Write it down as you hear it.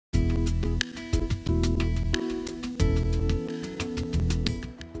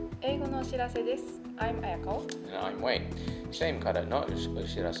知らせです。I'm Ayako. And I'm Wayne. シェイムからのお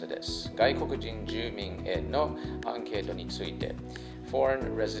知らせです。外国人住民へのアンケートについて。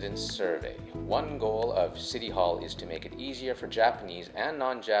Foreign Residence Survey. One goal of City Hall is to make it easier for Japanese and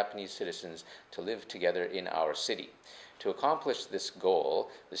non-Japanese citizens to live together in our city. To accomplish this goal,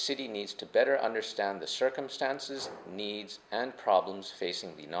 the city needs to better understand the circumstances, needs, and problems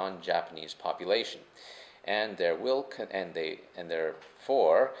facing the non-Japanese population. And therefore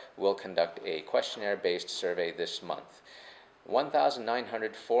will conduct a questionnaire-based survey this month.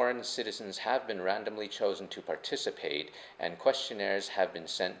 1,900 foreign citizens have been randomly chosen to participate, and questionnaires have been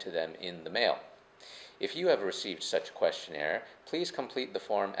sent to them in the mail. If you have received such questionnaire, please complete the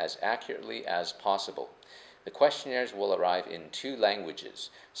form as accurately as possible. The questionnaires will arrive in 2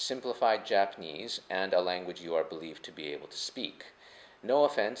 languages, simplified Japanese and a language you are believed to be able to speak. No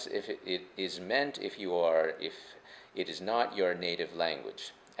offense if it is meant if it is not your native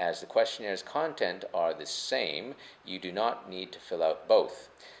language. As the questionnaires' content are the same, you do not need to fill out both.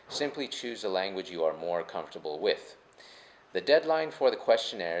 Simply choose a language you are more comfortable with. The deadline for the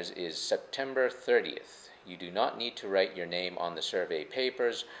questionnaires is September 30th. You do not need to write your name on the survey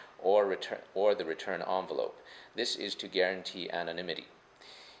papers or the return envelope. This is to guarantee anonymity.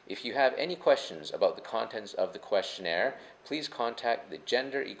 If you have any questions about the contents of the questionnaire, please contact the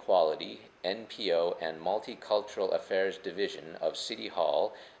Gender Equality, NPO, and Multicultural Affairs Division of City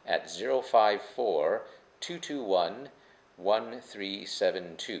Hall at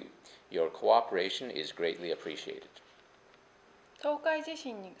 054-221-1372. Your cooperation is greatly appreciated. 東海地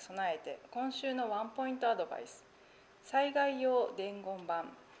震に備えて今週のワンポイントアドバイス。災害用伝言板。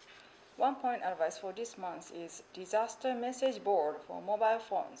One point advice for this month is Disaster Message Board for mobile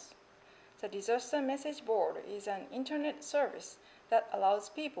phones. The Disaster Message Board is an internet service that allows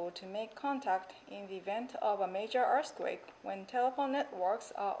people to make contact in the event of a major earthquake when telephone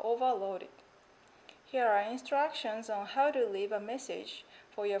networks are overloaded. Here are instructions on how to leave a message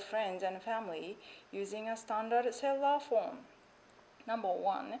for your friends and family using a standard cellular phone. Number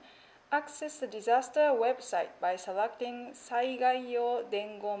 1. Access the disaster website by selecting 災害用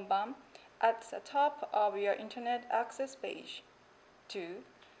伝言板 at the top of your internet access page. 2.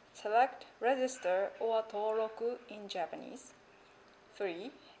 Select register or 登録 in Japanese.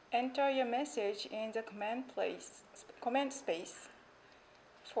 3. Enter your message in the comment space.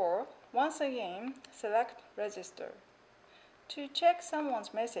 4. Once again, select register. To check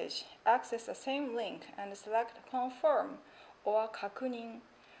someone's message, access the same link and select confirm or 確認.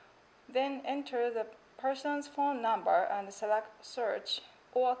 Then enter the person's phone number and select search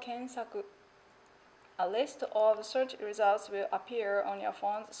or 検索. A list of search results will appear on your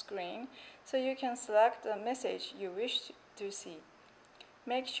phone's screen, so you can select the message you wish to see.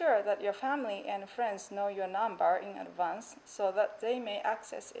 Make sure that your family and friends know your number in advance so that they may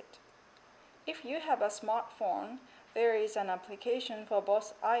access it. If you have a smartphone, there is an application for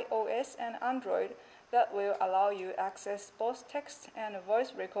both iOS and Android that will allow you access both text and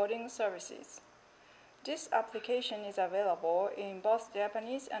voice recording services. This application is available in both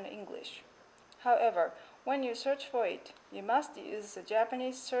Japanese and English. However, when you search for it, you must use the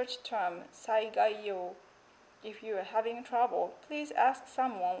Japanese search term 災害用. If you are having trouble, please ask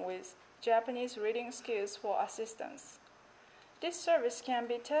someone with Japanese reading skills for assistance. This service can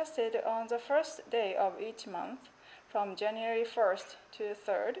be tested on the first day of each month, from January 1st to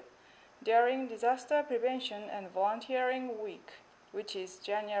 3rd, during Disaster Prevention and Volunteering Week, which is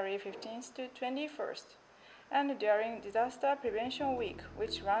January 15th to 21st, and during Disaster Prevention Week,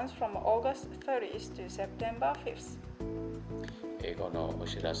 which runs from August 30th to September 5th. 英語のお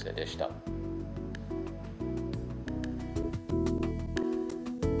知らせでした。